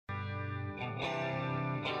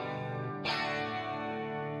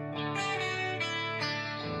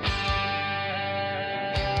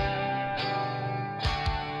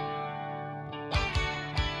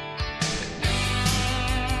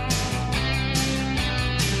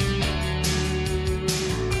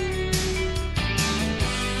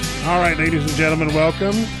All right, ladies and gentlemen,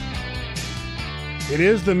 welcome. It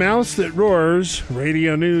is the Mouse That Roars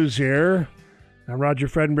Radio News here. I'm Roger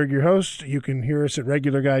Fredinburg, your host. You can hear us at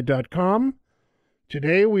regularguide.com.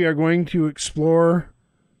 Today we are going to explore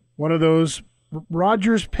one of those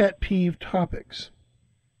Roger's pet peeve topics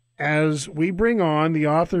as we bring on the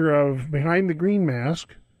author of Behind the Green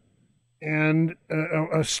Mask and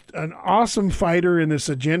an awesome fighter in this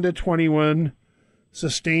Agenda 21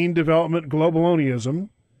 Sustained Development Globalonism.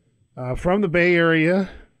 From the Bay Area,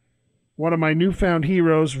 one of my newfound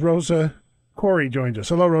heroes, Rosa Koire, joins us.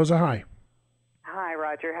 Hello, Rosa. Hi. Hi,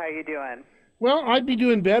 Roger. How you doing? Well, I'd be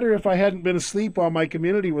doing better if I hadn't been asleep while my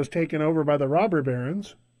community was taken over by the robber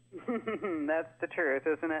barons. That's the truth,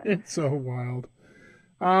 isn't it? It's so wild.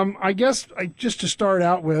 I guess just to start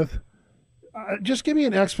out with, just give me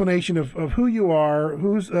an explanation of who you are,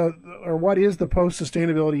 or what is the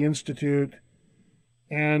Post-Sustainability Institute,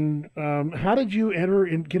 and how did you enter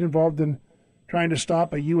and get involved in trying to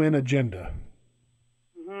stop a UN agenda?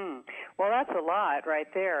 Mm-hmm. Well, that's a lot right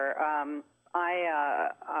there.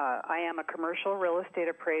 I am a commercial real estate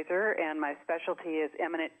appraiser, and my specialty is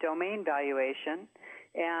eminent domain valuation.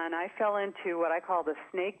 And I fell into what I call the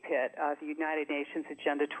snake pit of the United Nations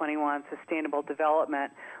Agenda 21 Sustainable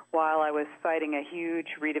Development while I was fighting a huge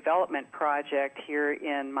redevelopment project here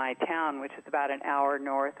in my town, which is about an hour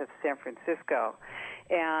north of San Francisco.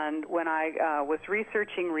 And when I was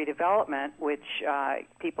researching redevelopment, which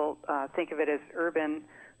people think of it as urban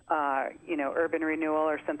renewal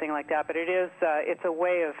or something like that, but it's a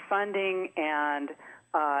way of funding and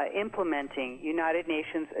implementing United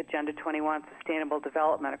Nations Agenda 21 Sustainable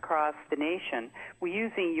Development across the nation. We're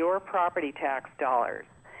using your property tax dollars.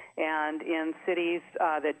 And in cities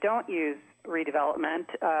that don't use redevelopment,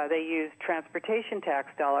 they use transportation tax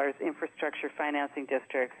dollars, infrastructure financing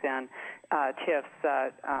districts, and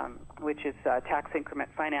TIFs, which is tax increment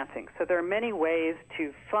financing. So there are many ways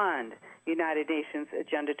to fund United Nations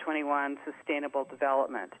Agenda 21 Sustainable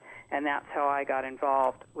Development, and that's how I got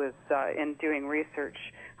involved in doing research.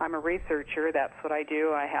 I'm a researcher. That's what I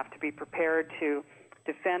do. I have to be prepared to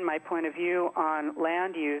defend my point of view on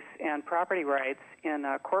land use and property rights in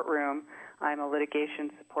a courtroom. I'm a litigation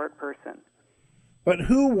support person. But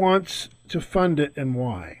who wants to fund it and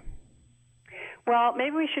why? Well,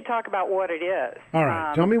 maybe we should talk about what it is. All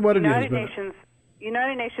right. Tell me what it is.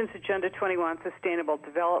 United Nations Agenda 21 Sustainable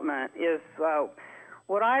Development is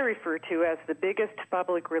what I refer to as the biggest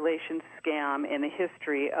public relations scam in the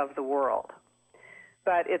history of the world.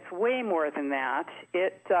 But it's way more than that.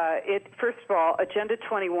 First of all, Agenda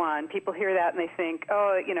 21, people hear that and they think,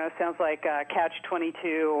 it sounds like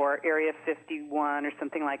Catch-22 or Area 51 or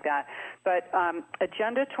something like that. But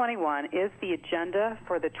Agenda 21 is the agenda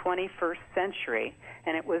for the 21st century,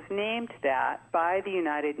 and it was named that by the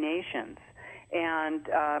United Nations. And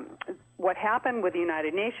what happened with the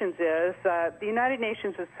United Nations is the United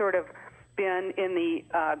Nations has sort of been in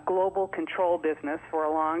the global control business for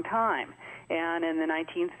a long time. And in the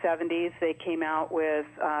 1970s, they came out with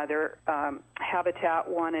their Habitat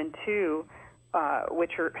 1 and 2,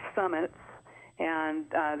 which are summits, and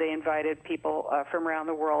they invited people from around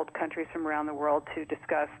the world, countries from around the world, to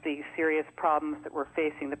discuss the serious problems that were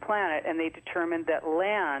facing the planet. And they determined that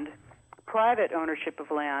land, private ownership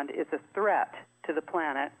of land, is a threat to the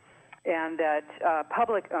planet, and that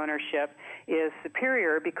public ownership is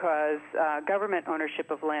superior because government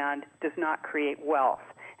ownership of land does not create wealth.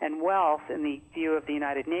 And wealth, in the view of the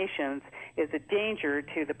United Nations, is a danger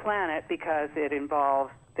to the planet because it involves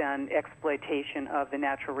then exploitation of the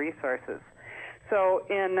natural resources. So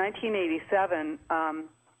in 1987,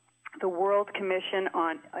 the World Commission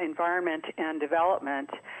on Environment and Development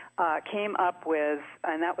came up with,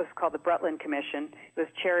 and that was called the Brundtland Commission. It was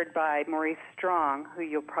chaired by Maurice Strong, who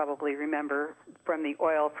you'll probably remember from the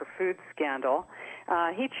oil for food scandal.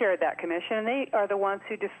 He chaired that commission, and they are the ones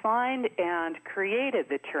who defined and created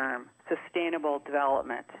the term sustainable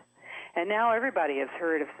development. And now everybody has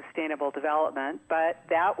heard of sustainable development, but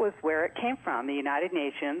that was where it came from, the United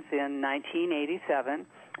Nations in 1987.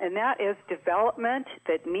 And that is development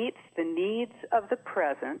that meets the needs of the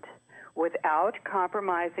present without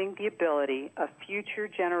compromising the ability of future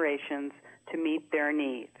generations to meet their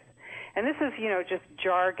needs. And this is, just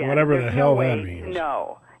jargon. Whatever There's the hell no way that means. To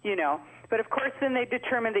know, But of course, then they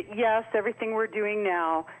determined that, yes, everything we're doing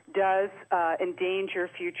now does endanger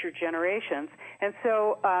future generations. And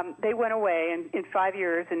so they went away, and in 5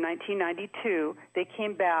 years, in 1992, they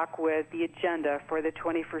came back with the agenda for the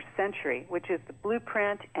 21st century, which is the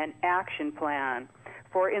blueprint and action plan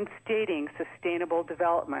for instating sustainable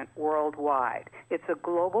development worldwide. It's a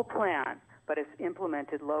global plan, but it's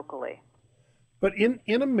implemented locally. But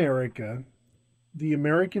in America, the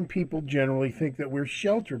American people generally think that we're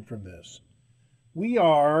sheltered from this. We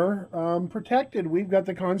are protected. We've got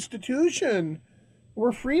the Constitution.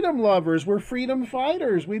 We're freedom lovers. We're freedom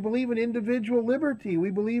fighters. We believe in individual liberty. We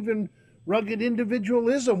believe in rugged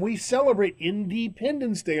individualism. We celebrate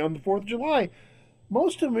Independence Day on the 4th of July.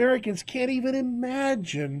 Most Americans can't even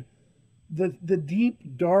imagine the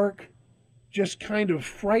deep, dark, just kind of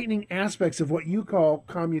frightening aspects of what you call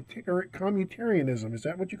communitarianism. Is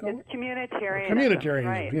that what you call it? Communitarianism. Communitarianism,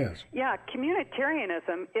 right. Yes. Yeah,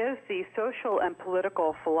 communitarianism is the social and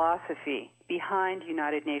political philosophy behind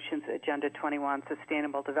United Nations Agenda 21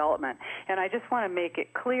 Sustainable Development. And I just want to make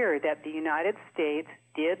it clear that the United States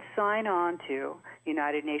did sign on to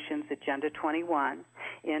United Nations Agenda 21.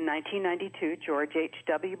 In 1992, George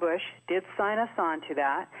H.W. Bush did sign us on to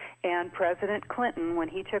that, and President Clinton, when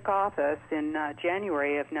he took office in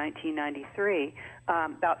January of 1993,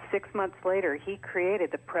 about 6 months later, he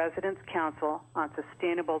created the President's Council on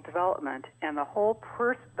Sustainable Development, and the whole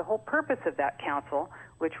purpose of that council,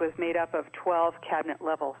 which was made up of 12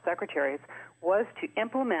 cabinet-level secretaries, was to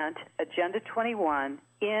implement Agenda 21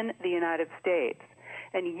 in the United States.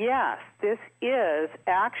 And yes, this is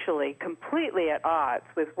actually completely at odds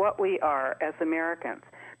with what we are as Americans,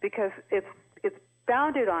 because it's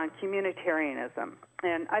founded on communitarianism.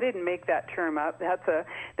 And I didn't make that term up. That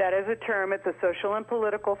is a term. It's a social and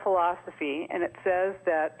political philosophy, and it says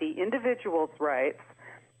that the individual's rights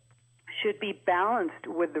should be balanced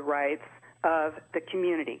with the rights of the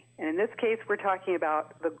community. And in this case, we're talking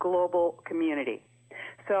about the global community.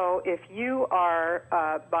 So if you are,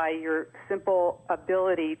 by your simple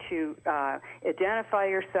ability to identify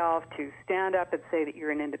yourself, to stand up and say that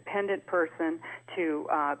you're an independent person, to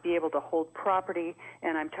be able to hold property,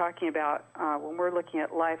 and I'm talking about when we're looking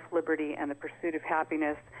at life, liberty, and the pursuit of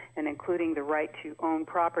happiness, and including the right to own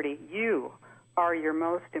property, you are your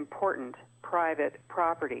most important private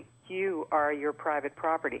property. You are your private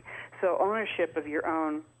property. So ownership of your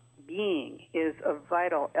own being is a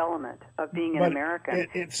vital element of being an American.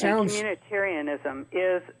 It sounds, and communitarianism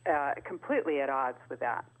is completely at odds with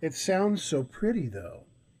that. It sounds so pretty, though.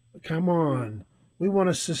 Come on. We want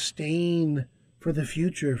to sustain for the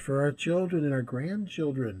future, for our children and our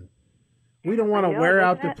grandchildren. We don't want to wear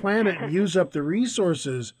out the planet and use up the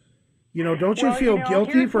resources. You know, don't you feel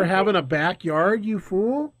guilty for having a backyard, you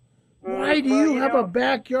fool? Why do you have a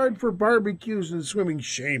backyard for barbecues and swimming?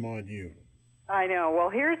 Shame on you. I know. Well,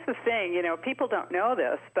 here's the thing. People don't know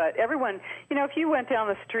this, but everyone, if you went down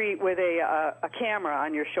the street with a camera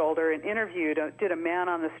on your shoulder and did a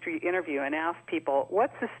man-on-the-street interview and asked people,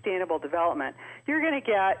 what's sustainable development, you're going to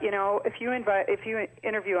get, if you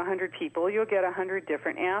interview 100 people, you'll get 100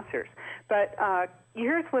 different answers. But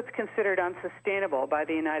here's what's considered unsustainable by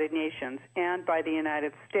the United Nations and by the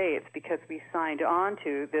United States, because we signed on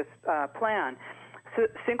to this plan. So,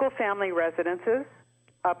 single-family residences,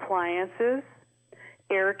 appliances,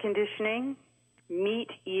 air conditioning, meat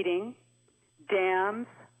eating, dams,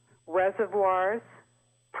 reservoirs,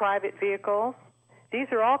 private vehicles. These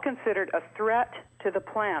are all considered a threat to the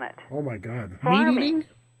planet. Oh, my God. Farming, meat eating?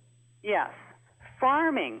 Yes.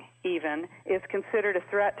 Farming, even, is considered a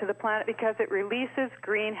threat to the planet because it releases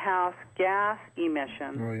greenhouse gas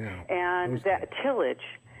emissions and that tillage,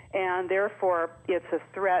 and therefore it's a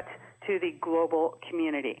threat to the global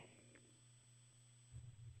community.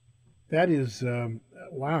 That is,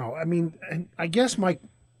 wow. I mean, I guess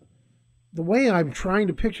the way I'm trying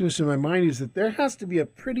to picture this in my mind is that there has to be a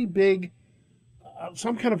pretty big,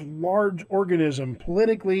 some kind of large organism,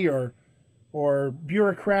 politically or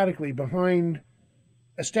bureaucratically, behind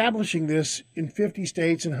establishing this in 50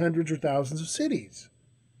 states and hundreds or thousands of cities.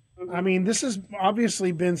 Mm-hmm. I mean, this has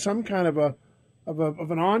obviously been some kind of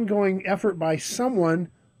an ongoing effort by someone.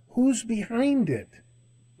 Who's behind it?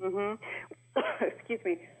 Mm-hmm. Excuse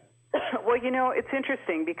me. Well, it's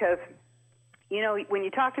interesting because, when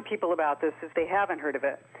you talk to people about this, if they haven't heard of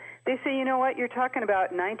it, they say, you know what, you're talking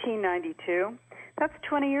about 1992? That's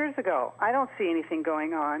 20 years ago. I don't see anything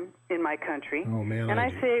going on in my country. Oh, man. And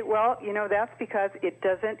I say, well, that's because it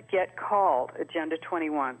doesn't get called Agenda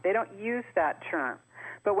 21. They don't use that term.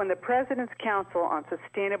 But when the President's Council on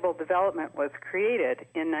Sustainable Development was created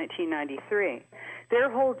in 1993,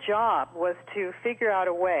 their whole job was to figure out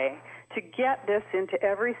a way to get this into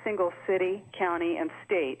every single city, county, and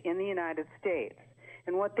state in the United States.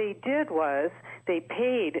 And what they did was they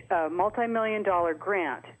paid a multi-million-dollar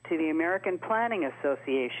grant to the American Planning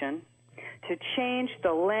Association to change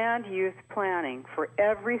the land use planning for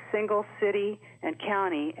every single city and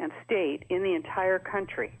county and state in the entire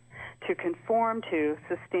country to conform to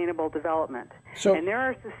sustainable development. And there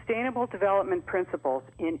are sustainable development principles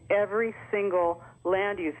in every single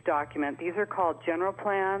land use document. These are called general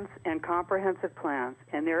plans and comprehensive plans,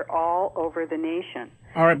 and they're all over the nation.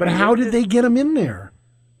 All right, but how did they get them in there?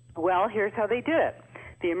 Well, here's how they did it.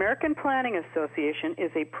 The American Planning Association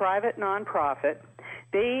is a private nonprofit.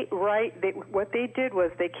 What they did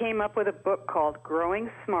was they came up with a book called Growing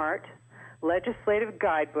Smart, Legislative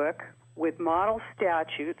Guidebook with Model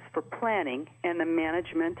Statutes for Planning and the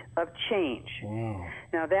Management of Change. Wow.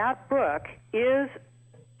 Now, that book is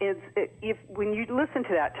when you listen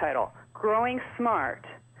to that title, Growing Smart,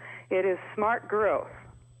 it is smart growth.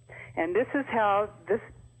 And this is how this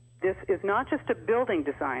is not just a building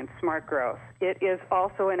design, smart growth. It is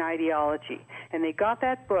also an ideology. And they got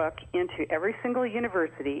that book into every single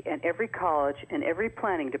university and every college and every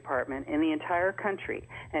planning department in the entire country.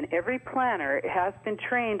 And every planner has been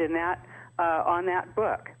trained in that on that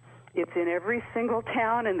book. It's in every single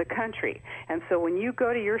town in the country. And so when you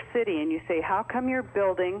go to your city and you say, how come you're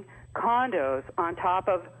building condos on top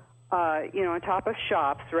of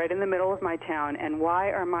shops right in the middle of my town, and why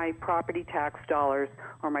are my property tax dollars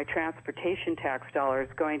or my transportation tax dollars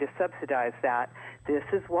going to subsidize that? This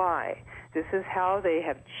is why. This is how they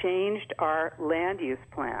have changed our land use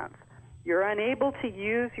plans. You're unable to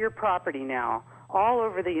use your property now all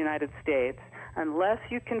over the United States unless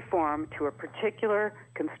you conform to a particular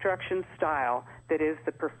construction style that is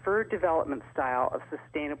the preferred development style of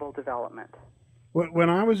sustainable development. When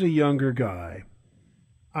I was a younger guy,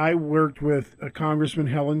 I worked with Congressman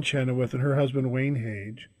Helen Chenoweth and her husband Wayne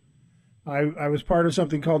Hage. I was part of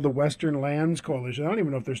something called the Western Lands Coalition. I don't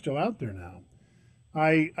even know if they're still out there now.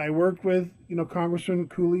 I worked with Congressman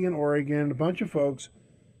Cooley in Oregon, a bunch of folks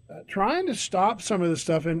trying to stop some of this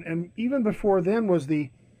stuff. And even before then was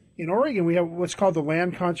in Oregon we have what's called the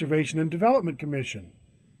Land Conservation and Development Commission.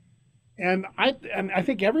 And I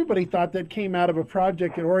think everybody thought that came out of a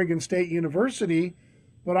project at Oregon State University.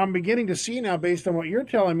 But I'm beginning to see now, based on what you're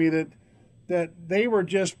telling me, that they were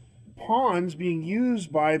just pawns being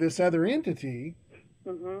used by this other entity.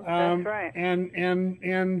 Mm-hmm. That's right.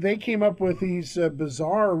 And they came up with these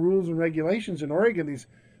bizarre rules and regulations in Oregon, these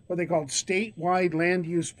what they called statewide land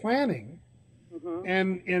use planning. Mm-hmm.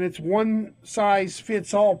 And it's one size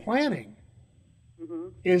fits all planning. Mm-hmm.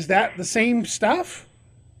 Is that the same stuff?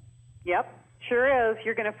 Yep, sure is.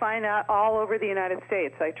 You're going to find that all over the United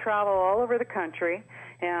States. I travel all over the country,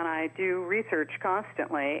 and I do research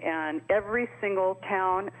constantly, and every single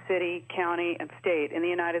town, city, county, and state in the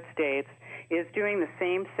United States is doing the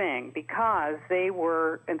same thing because they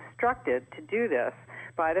were instructed to do this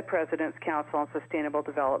by the President's Council on Sustainable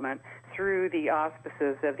Development through the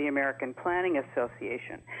auspices of the American Planning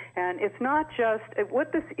Association. And it's not just,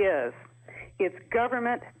 what this is, it's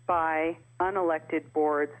government by unelected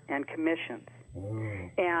boards and commissions.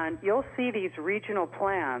 And you'll see these regional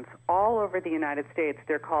plans all over the United States.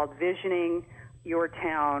 They're called Visioning Your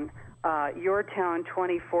Town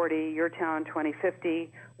 2040, Your Town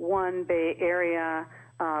 2050, One Bay Area,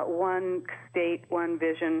 One State, One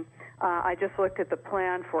Vision. I just looked at the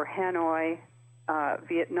plan for Hanoi,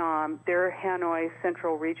 Vietnam. Their Hanoi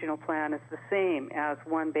Central Regional Plan is the same as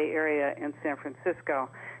One Bay Area in San Francisco.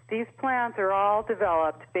 These plans are all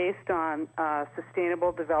developed based on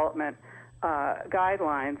sustainable development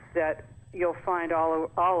guidelines that you'll find all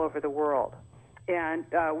over the world. And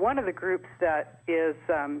one of the groups that is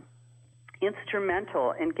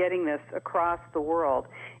instrumental in getting this across the world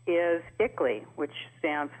is ICLEI, which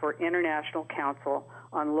stands for International Council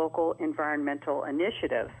on Local Environmental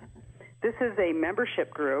Initiatives. This is a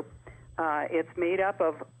membership group. It's made up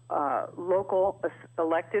of local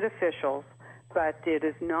elected officials, but it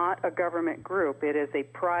is not a government group. It is a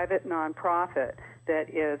private nonprofit that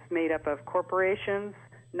is made up of corporations,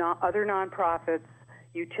 other nonprofits,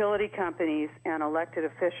 utility companies, and elected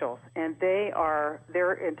officials. And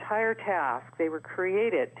their entire task, they were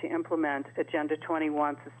created to implement Agenda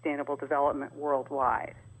 21 Sustainable Development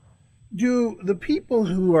worldwide. Do the people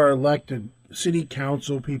who are elected, city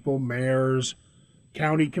council people, mayors,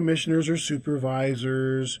 county commissioners or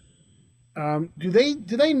supervisors, do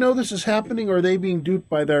they know this is happening, or are they being duped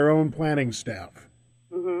by their own planning staff?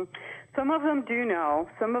 Mm-hmm. Some of them do know.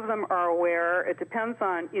 Some of them are aware. It depends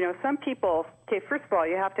on, some people, first of all,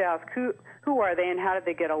 you have to ask who are they and how did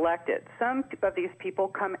they get elected? Some of these people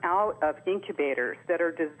come out of incubators that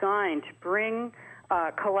are designed to bring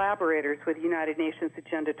collaborators with United Nations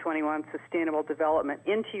Agenda 21 Sustainable Development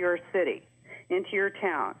into your city, into your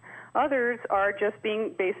town. Others are just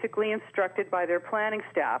being basically instructed by their planning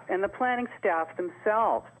staff, and the planning staff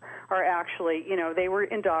themselves are actually, they were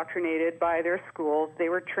indoctrinated by their schools. They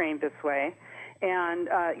were trained this way, And,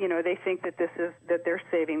 they think that that they're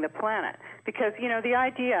saving the planet. Because, the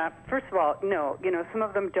idea, first of all, no, some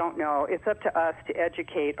of them don't know. It's up to us to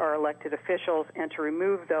educate our elected officials and to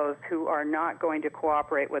remove those who are not going to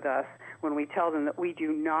cooperate with us when we tell them that we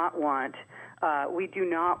do not want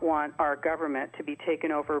our government to be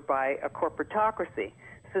taken over by a corporatocracy.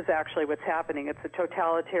 This is actually what's happening. It's a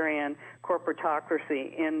totalitarian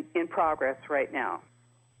corporatocracy in progress right now.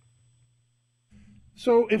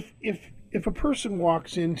 So if a person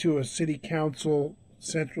walks into a city council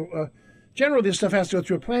generally this stuff has to go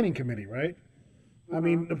through a planning committee, right? I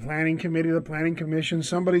mean, the planning committee, the planning commission,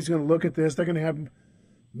 somebody's going to look at this. They're going to have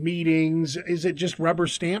meetings. Is it just rubber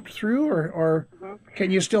stamped through, or can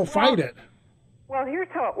you still fight it? Well, here's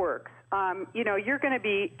how it works. You're going to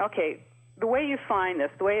be, the way you find this,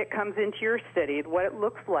 the way it comes into your city, what it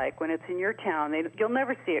looks like when it's in your town, you'll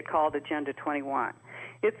never see it called Agenda 21.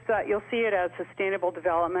 You'll see it as sustainable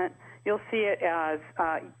development. You'll see it as,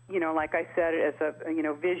 like I said, as a,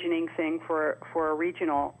 visioning thing for a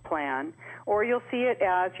regional plan. Or you'll see it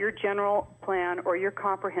as your general plan or your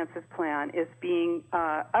comprehensive plan is being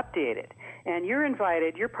updated. And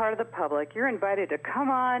you're part of the public, you're invited to come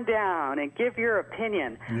on down and give your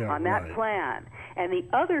opinion on that plan. And the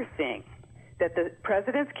other thing that the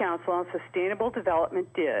President's Council on Sustainable Development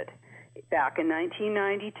did back in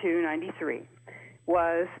 1992-93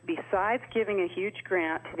 was, besides giving a huge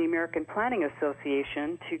grant to the American Planning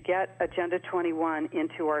Association to get Agenda 21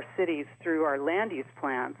 into our cities through our land use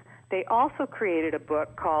plans, they also created a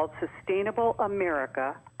book called Sustainable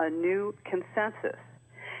America, A New Consensus.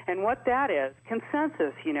 And what that is,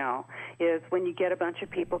 consensus, is when you get a bunch of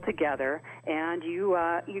people together and you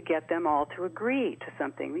get them all to agree to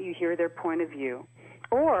something. You hear their point of view.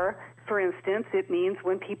 Or, for instance, it means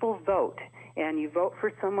when people vote, and you vote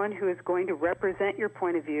for someone who is going to represent your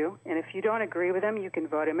point of view, and if you don't agree with them, you can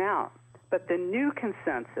vote him out. But the new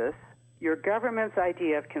consensus, your government's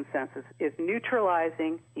idea of consensus, is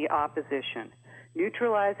neutralizing the opposition,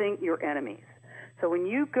 neutralizing your enemies. So when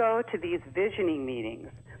you go to these visioning meetings,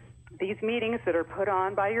 these meetings that are put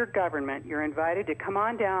on by your government, you're invited to come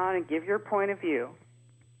on down and give your point of view.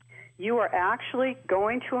 You are actually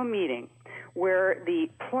going to a meeting where the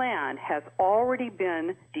plan has already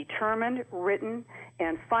been determined, written,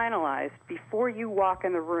 and finalized before you walk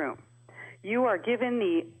in the room. You are given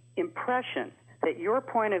the impression that your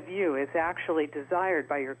point of view is actually desired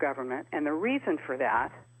by your government, and the reason for that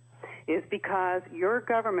is because your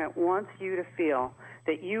government wants you to feel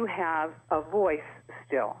that you have a voice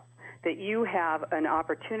still, that you have an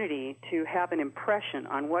opportunity to have an impression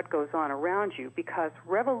on what goes on around you, because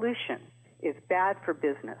revolution is bad for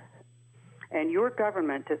business. And your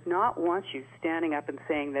government does not want you standing up and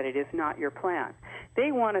saying that it is not your plan.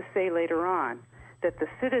 They want to say later on that the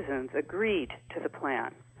citizens agreed to the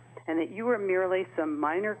plan and that you are merely some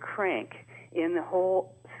minor crank in the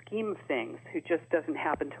whole scheme of things who just doesn't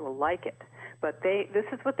happen to like it. But this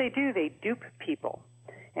is what they do. They dupe people.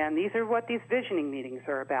 And these are what these visioning meetings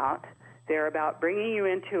are about. They're about bringing you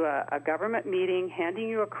into a government meeting, handing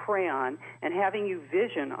you a crayon, and having you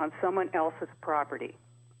vision on someone else's property.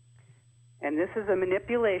 And this is a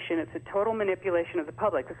manipulation. It's a total manipulation of the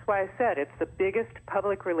public. That's why I said it's the biggest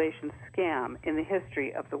public relations scam in the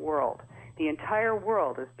history of the world. The entire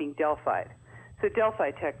world is being Delphied. It's a Delphi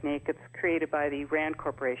technique. It's created by the Rand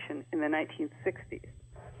Corporation in the 1960s.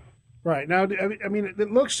 Right. Now, I mean,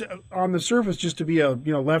 it looks on the surface just to be a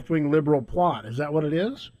left-wing liberal plot. Is that what it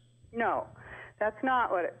is? No. That's not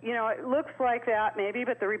what it looks like that maybe,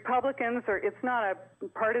 but the Republicans it's not a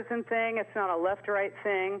partisan thing. It's not a left-right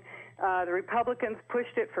thing. The Republicans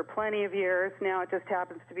pushed it for plenty of years. Now it just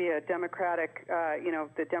happens to be a Democratic,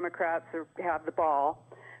 the Democrats have the ball.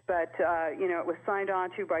 But, it was signed on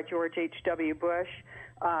to by George H.W. Bush.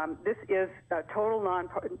 This is a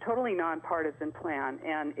totally nonpartisan plan,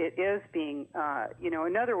 and it is being,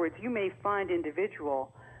 in other words, you may find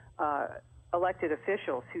individual elected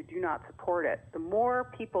officials who do not support it. The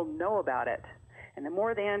more people know about it, and the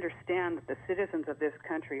more they understand that the citizens of this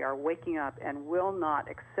country are waking up and will not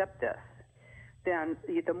accept this, then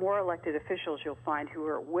the more elected officials you'll find who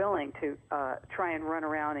are willing to try and run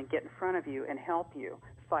around and get in front of you and help you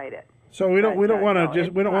fight it. So we don't want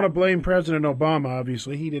to blame President Obama.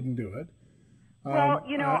 Obviously, he didn't do it. Well,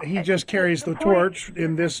 he just carries the torch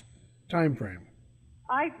in this time frame.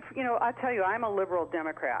 I tell you, I'm a liberal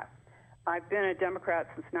Democrat. I've been a Democrat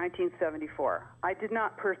since 1974. I did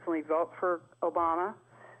not personally vote for Obama,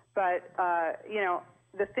 but,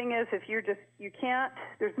 the thing is,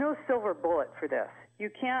 there's no silver bullet for this. You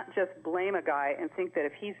can't just blame a guy and think that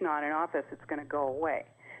if he's not in office, it's going to go away.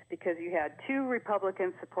 because you had 2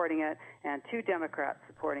 Republicans supporting it and 2 Democrats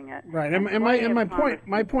supporting it. Right, and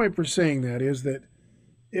my point for saying that is that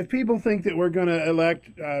if people think that we're going to elect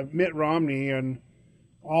Mitt Romney and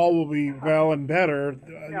all will be well and better,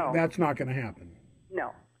 no. That's not going to happen.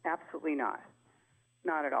 No, absolutely not.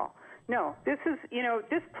 Not at all. No, this is,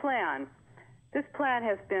 this plan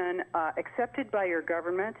has been accepted by your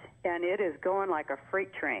government, and it is going like a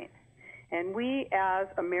freight train. And we as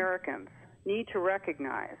Americans need to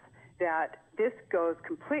recognize that this goes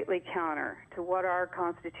completely counter to what our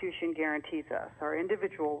Constitution guarantees us, our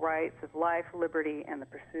individual rights of life, liberty, and the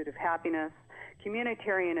pursuit of happiness.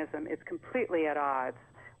 Communitarianism is completely at odds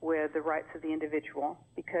with the rights of the individual,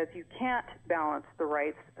 because you can't balance the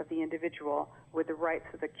rights of the individual with the rights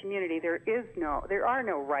of the community. There are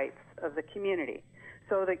no rights of the community.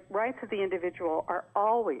 So the rights of the individual are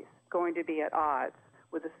always going to be at odds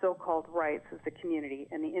with the so-called rights of the community,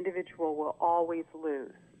 and the individual will always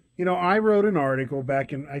lose. I wrote an article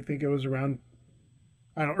back in, I think it was around,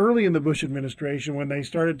 early in the Bush administration, when they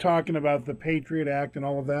started talking about the Patriot Act and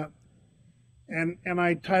all of that. And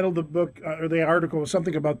I titled the book, or the article,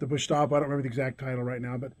 something about the Gestapo. I don't remember the exact title right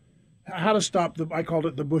now, but how to stop I called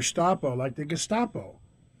it the Gestapo, like the Gestapo.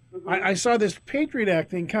 Mm-hmm. I saw this Patriot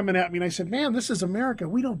Act thing coming at me, and I said, man, this is America.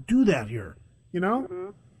 We don't do that here,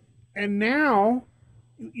 Mm-hmm. And now,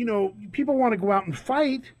 people want to go out and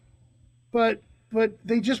fight, but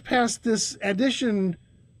they just passed this addition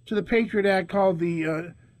to the Patriot Act called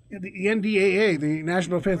the NDAA, the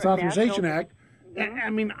National Defense Authorization Act.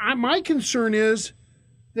 Mm-hmm. My concern is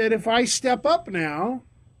that if I step up now,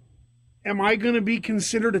 am I going to be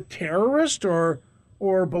considered a terrorist or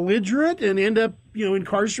belligerent and end up,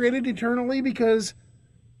 incarcerated eternally because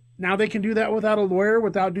now they can do that without a lawyer,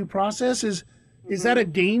 without due process? Is that a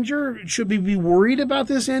danger? Should we be worried about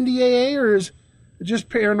this NDAA, or is it just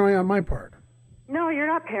paranoia on my part? No, you're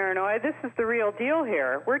not paranoid. This is the real deal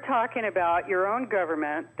here. We're talking about your own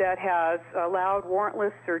government that has allowed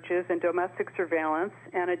warrantless searches and domestic surveillance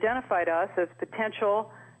and identified us as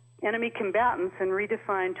potential enemy combatants and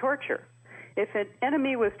redefined torture. If an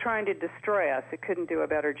enemy was trying to destroy us, it couldn't do a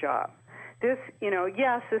better job. This,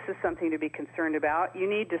 yes, this is something to be concerned about. We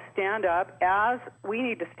need to stand up as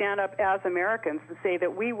Americans and say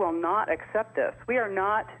that we will not accept this. We are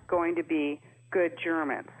not going to be good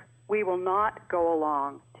Germans. We will not go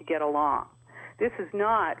along to get along. This is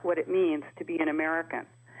not what it means to be an American.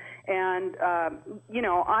 And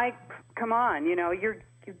come on,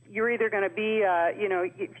 you're either going to be,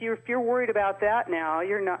 if you're worried about that now,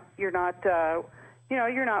 you're not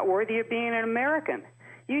worthy of being an American.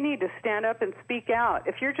 You need to stand up and speak out.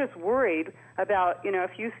 If you're just worried about,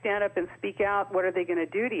 if you stand up and speak out, what are they going to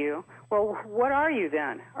do to you? Well, what are you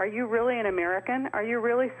then? Are you really an American? Are you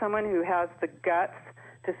really someone who has the guts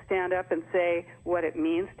to stand up and say what it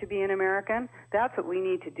means to be an American? That's what we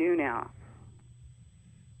need to do now.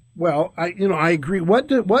 Well, I agree. What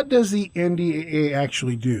does the NDAA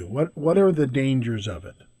actually do? What are the dangers of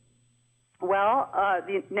it? Well,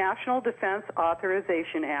 the National Defense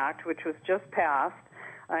Authorization Act, which was just passed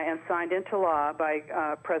and signed into law by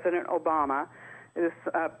President Obama, is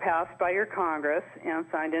passed by your Congress and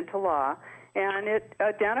signed into law. And it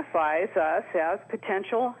identifies us as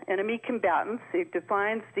potential enemy combatants. It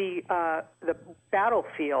defines the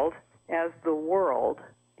battlefield as the world,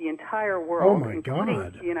 the entire world,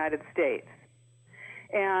 including the United States.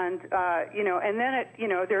 And and then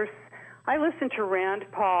there's. I listened to Rand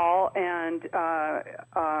Paul and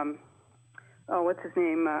what's his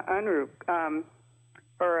name, Unruh.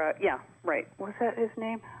 Was that his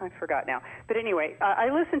name? I forgot now. But anyway,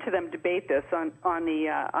 I listened to them debate this on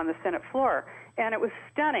the Senate floor, and it was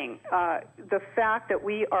stunning. The fact that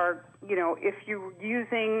we are,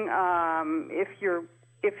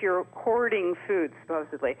 if you're hoarding food,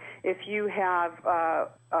 supposedly, if you have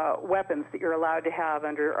weapons that you're allowed to have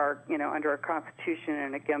under our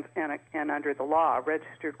Constitution and under the law,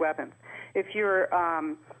 registered weapons, if you're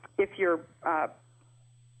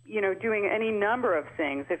doing any number of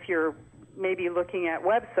things, if you're maybe looking at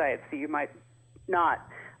websites that you might not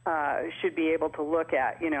should be able to look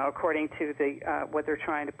at, according to what they're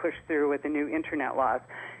trying to push through with the new internet laws.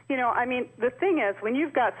 The thing is, when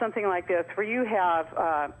you've got something like this where you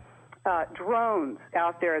have drones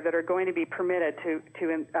out there that are going to be permitted to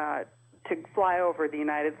fly over the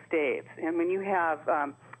United States, and when you have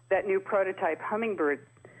that new prototype hummingbird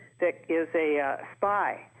that is a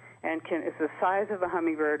spy and is the size of a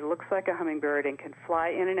hummingbird, looks like a hummingbird, and can fly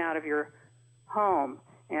in and out of your home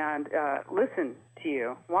and listen to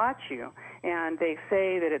you, watch you, and they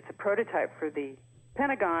say that it's a prototype for the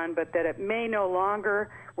Pentagon, but that it may no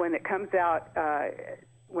longer, when it comes out,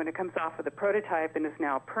 when it comes off of the prototype and is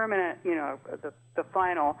now permanent, the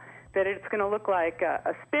final, that it's going to look like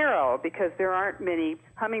a sparrow because there aren't many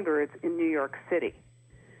hummingbirds in New York City.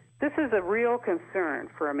 This is a real concern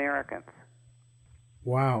for Americans.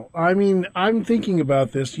 Wow. I mean, I'm thinking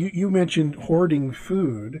about this. You mentioned hoarding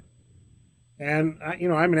food. And,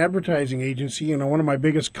 I'm an advertising agency, and one of my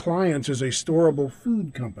biggest clients is a storable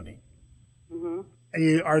food company.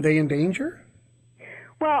 Mm-hmm. Are they in danger?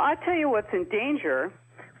 Well, I'll tell you what's in danger.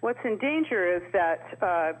 What's in danger is that,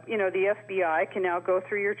 the FBI can now go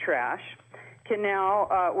through your trash, can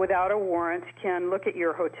now, without a warrant, can look at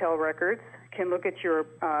your hotel records, can look at your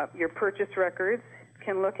purchase records,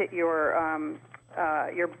 can look at your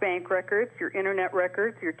bank records, your internet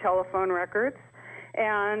records, your telephone records.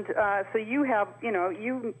 And so you have,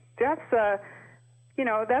 that's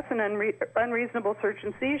an unreasonable search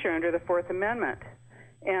and seizure under the Fourth Amendment.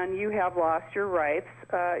 And you have lost your rights,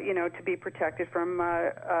 to be protected from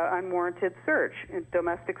unwarranted search and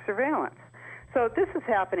domestic surveillance. So this is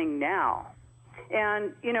happening now.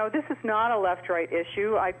 And, this is not a left-right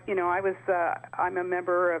issue. I'm a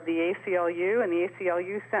member of the ACLU, and the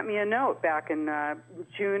ACLU sent me a note back in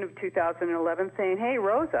June of 2011 saying, hey,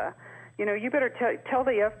 Rosa, you better tell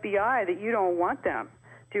the FBI that you don't want them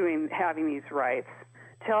having these rights.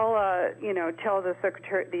 Tell the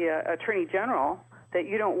Attorney General that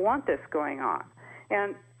you don't want this going on.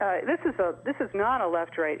 And this is not a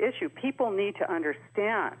left-right issue. People need to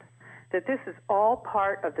understand that this is all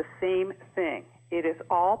part of the same thing. It is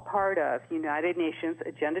all part of United Nations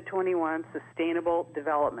Agenda 21 Sustainable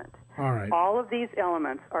Development. All right. All of these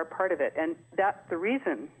elements are part of it, and the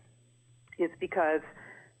reason is because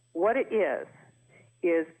what it is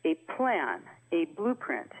a plan, a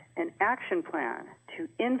blueprint, an action plan to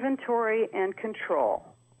inventory and control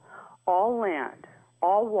all land,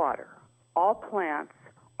 all water, all plants,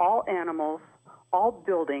 all animals, all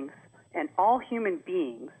buildings, and all human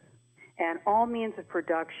beings, and all means of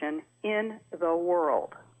production in the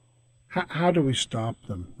world. How do we stop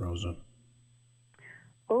them, Rosa?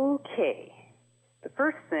 Okay. The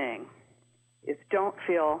first thing is don't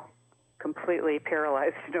feel completely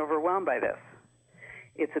paralyzed and overwhelmed by this.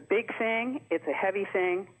 It's a big thing, it's a heavy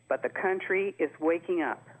thing, but the country is waking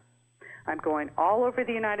up. I'm going all over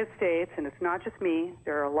the United States, and it's not just me.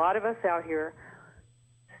 There are a lot of us out here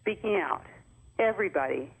speaking out.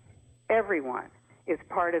 Everybody, everyone is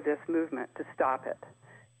part of this movement to stop it.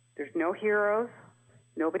 There's no heroes.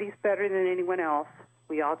 Nobody's better than anyone else.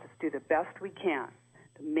 We all just do the best we can.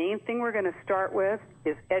 The main thing we're going to start with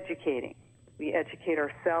is educating. We educate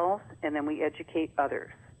ourselves, and then we educate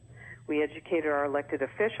others. We educate our elected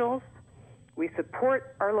officials. We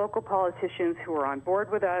support our local politicians who are on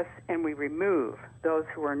board with us, and we remove those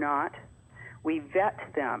who are not. We vet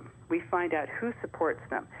them. We find out who supports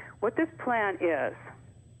them. What this plan is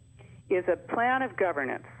a plan of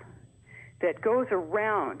governance that goes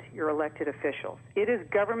around your elected officials. It is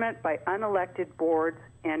government by unelected boards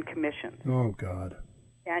and commissions. Oh, God.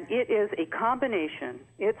 And it is a combination.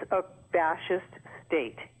 It's a fascist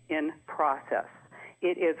state in process.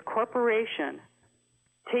 It is corporation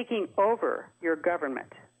taking over your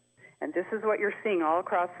government. And this is what you're seeing all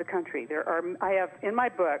across the country. I have in my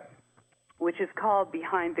book, which is called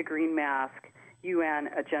Behind the Green Mask, UN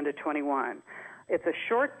Agenda 21. It's a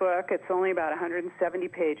short book. It's only about 170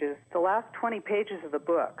 pages. The last 20 pages of the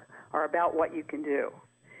book are about what you can do.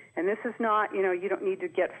 And this is not, you don't need to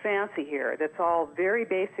get fancy here. That's all very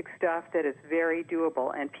basic stuff that is very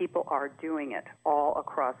doable, and people are doing it all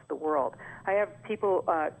across the world. I have people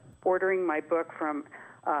ordering my book from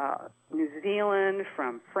New Zealand,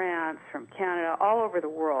 from France, from Canada, all over the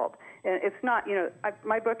world. And it's not,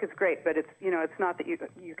 my book is great, but it's, it's not that you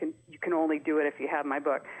can only do it if you have my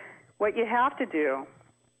book. What you have to do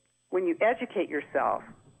when you educate yourself,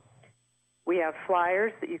 we have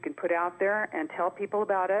flyers that you can put out there and tell people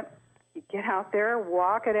about it. You get out there,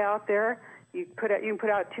 walk it out there. You can put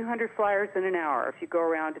out 200 flyers in an hour if you go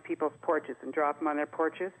around to people's porches and drop them on their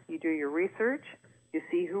porches. You do your research. You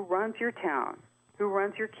see who runs your town, who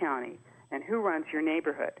runs your county, and who runs your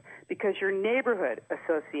neighborhood. Because your neighborhood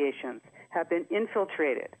associations have been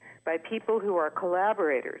infiltrated by people who are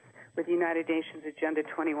collaborators with United Nations Agenda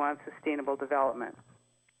 21 Sustainable Development.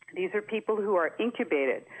 These are people who are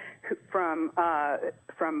incubated from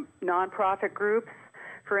nonprofit groups.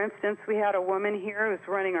 For instance, we had a woman here who's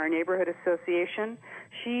running our neighborhood association.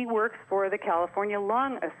 She works for the California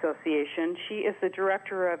Lung Association. She is the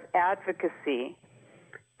director of advocacy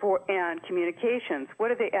and communications. What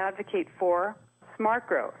do they advocate for? Smart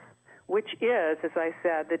growth, which is, as I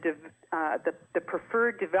said, the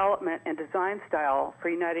preferred development and design style for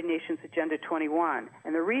United Nations Agenda 21.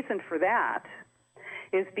 And the reason for that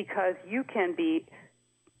is because you can be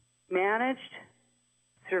managed,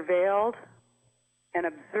 surveilled, and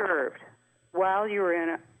observed while you're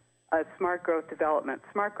in a smart growth development.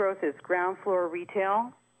 Smart growth is ground floor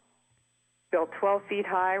retail, built 12 feet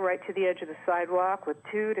high right to the edge of the sidewalk with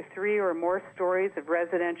 2 to 3 or more stories of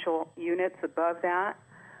residential units above that.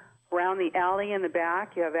 Around the alley in the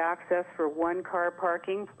back, you have access for one-car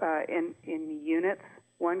parking in the units,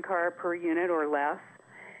 1 car per unit or less.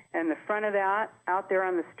 And the front of that, out there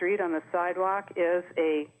on the street, on the sidewalk, is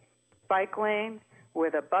a bike lane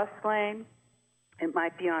with a bus lane. It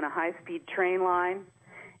might be on a high-speed train line,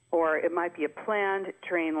 or it might be a planned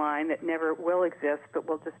train line that never will exist, but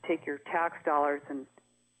will just take your tax dollars and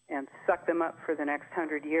suck them up for the next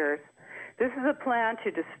 100 years. This is a plan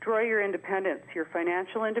to destroy your independence, your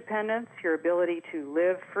financial independence, your ability to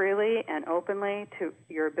live freely and openly, to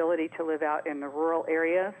your ability to live out in the rural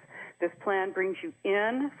areas. This plan brings you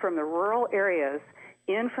in from the rural areas,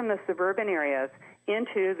 in from the suburban areas,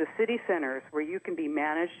 into the city centers where you can be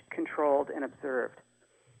managed, controlled, and observed.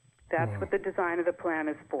 That's what the design of the plan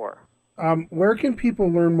is for. Where can people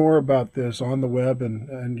learn more about this on the web?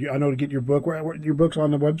 And I know to get your book. Your book's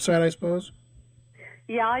on the website, I suppose?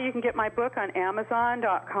 Yeah, you can get my book on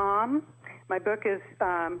Amazon.com. My book is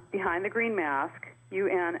Behind the Green Mask,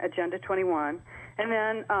 UN Agenda 21. And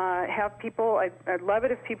then have people, I'd love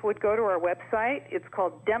it if people would go to our website. It's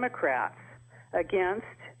called Democrats Against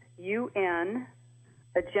UN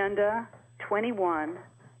Agenda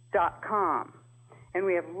 21.com. And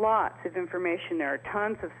we have lots of information there,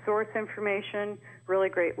 tons of source information, really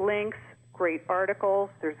great links, great articles.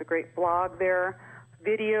 There's a great blog there.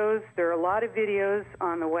 Videos, there are a lot of videos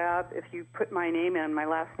on the web. If you put my name in, my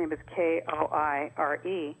last name is Koire,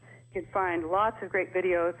 you can find lots of great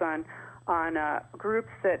videos on groups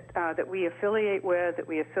that we affiliate with, that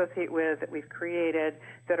we associate with, that we've created,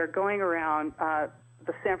 that are going around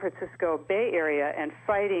the San Francisco Bay Area and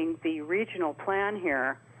fighting the regional plan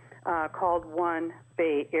here called One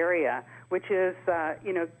Bay Area, which is,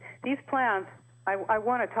 these plans, I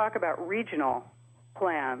want to talk about regional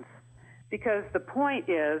plans, because the point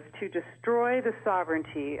is to destroy the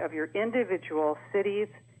sovereignty of your individual cities,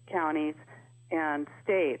 counties, and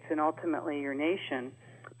states, and ultimately your nation,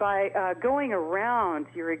 by going around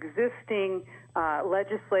your existing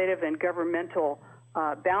legislative and governmental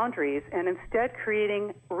boundaries and instead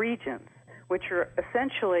creating regions, which are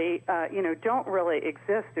essentially, don't really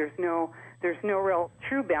exist. There's no real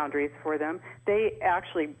true boundaries for them. They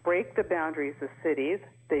actually break the boundaries of cities.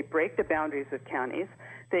 They break the boundaries of counties.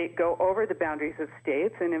 They go over the boundaries of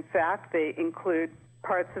states, and in fact, they include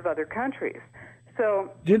parts of other countries. So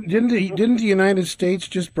didn't the United States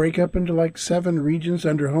just break up into like 7 regions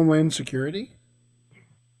under Homeland Security?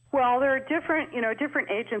 Well, there are different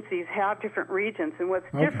agencies have different regions, and what's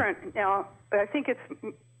different now, I think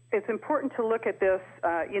it's important to look at this.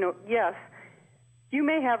 Yes, you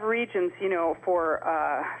may have regions, for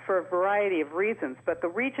a variety of reasons, but the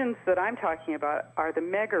regions that I'm talking about are the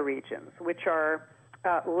mega regions, which are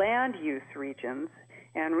land use regions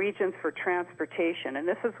and regions for transportation. And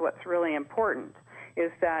this is what's really important,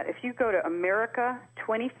 is that if you go to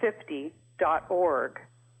America2050.org,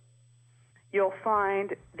 you'll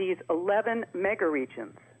find these 11 mega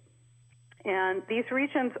regions. And these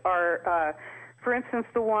regions are, for instance,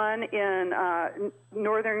 the one in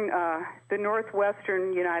the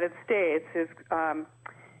northwestern United States is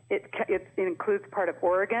it includes part of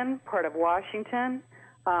Oregon, part of Washington.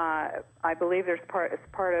 I believe it's part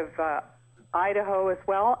of Idaho as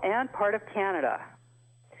well, and part of Canada.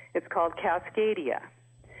 It's called Cascadia.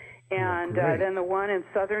 And then the one in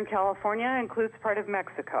Southern California includes part of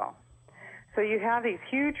Mexico. So you have these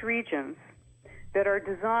huge regions that are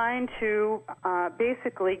designed to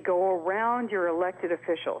basically go around your elected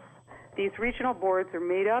officials. These regional boards are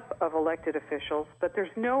made up of elected officials, but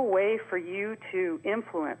there's no way for you to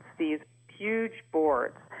influence these huge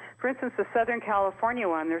boards. For instance, the Southern California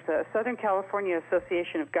one, there's a Southern California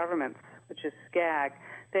Association of Governments, which is SCAG.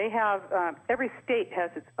 They have, every state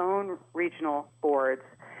has its own regional boards.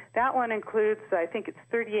 That one includes, I think it's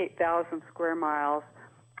 38,000 square miles,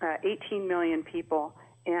 18 million people,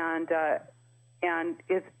 and I think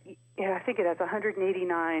it has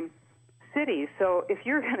 189 cities. So if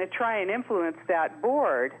you're going to try and influence that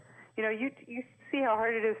board, you see how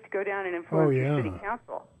hard it is to go down and influence the city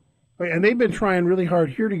council. And they've been trying really hard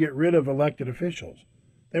here to get rid of elected officials.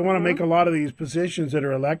 They want to make a lot of these positions that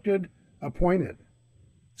are elected appointed.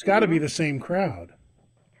 It's got to be the same crowd.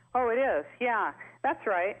 Oh, it is. Yeah, that's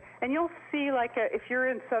right. And you'll see, if you're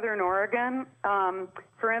in Southern Oregon,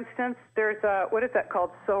 for instance, there's what is that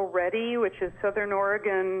called? So Ready, which is Southern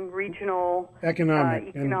Oregon Regional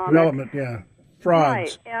Economic and Development, yeah.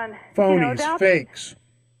 frauds, right. And, phonies, fakes.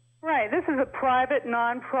 Right. This is a private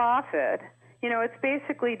nonprofit. It's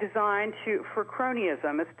basically designed for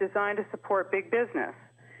cronyism. It's designed to support big business.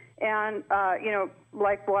 And,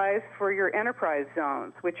 likewise for your enterprise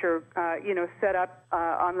zones, which are, set up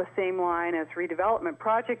on the same line as redevelopment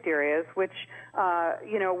project areas, which,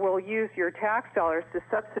 will use your tax dollars to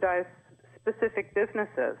subsidize specific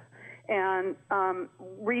businesses. And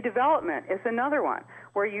redevelopment is another one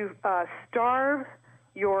where you starve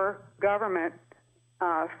your government.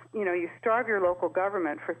 You starve your local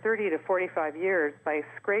government for 30 to 45 years by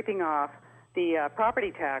scraping off the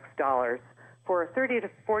property tax dollars for 30 to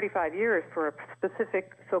 45 years for a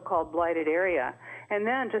specific so-called blighted area, and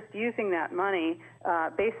then just using that money,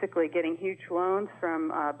 basically getting huge loans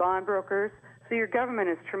from bond brokers. So your government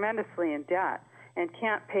is tremendously in debt and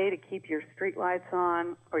can't pay to keep your streetlights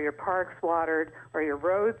on or your parks watered or your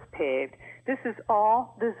roads paved. This is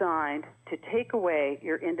all designed to take away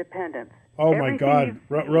your independence. Oh, my God.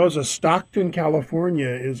 Rosa, Stockton, California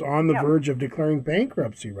is on the verge of declaring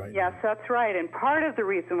bankruptcy right now. Yes, that's right. And part of the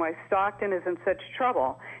reason why Stockton is in such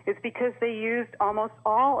trouble is because they used almost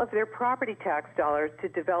all of their property tax dollars to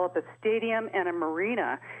develop a stadium and a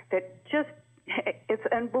marina that just, it's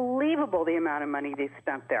unbelievable the amount of money they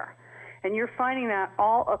spent there. And you're finding that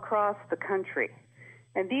all across the country.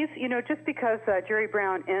 And these, just because Jerry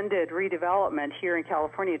Brown ended redevelopment here in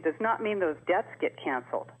California does not mean those debts get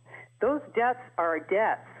canceled. Those debts are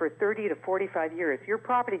debts for 30 to 45 years. Your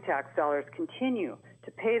property tax dollars continue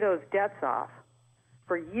to pay those debts off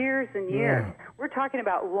for years and years. Yeah. We're talking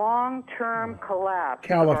about long-term collapse.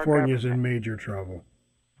 California's in major trouble.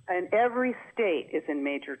 And every state is in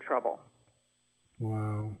major trouble.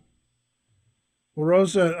 Wow. Well,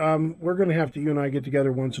 Rosa, we're going to have to, you and I, get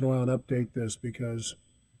together once in a while and update this because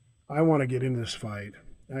I want to get in this fight.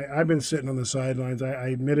 I've been sitting on the sidelines.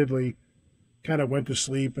 I admittedly kind of went to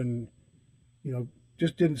sleep and,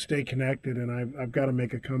 just didn't stay connected, and I've got to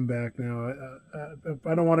make a comeback now.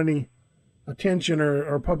 I don't want any attention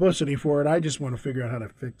or publicity for it. I just want to figure out how to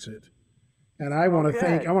fix it. And I want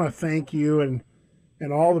to thank you and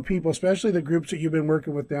all the people, especially the groups that you've been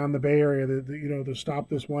working with down the Bay Area, to stop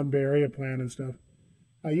this One Bay Area plan and stuff.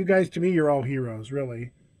 You guys, to me, you're all heroes,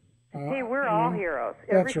 really. Hey, we're all heroes.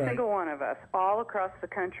 Every single one of us, all across the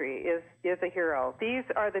country, is a hero. These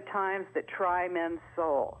are the times that try men's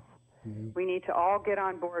souls. Mm-hmm. We need to all get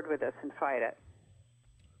on board with this and fight it.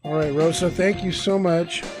 All right, Rosa, thank you so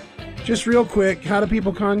much. Just real quick, how do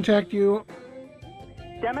people contact you?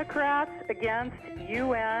 Democrats Against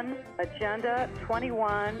UN Agenda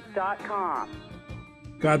 21.com.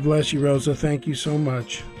 God bless you, Rosa. Thank you so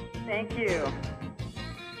much. Thank you.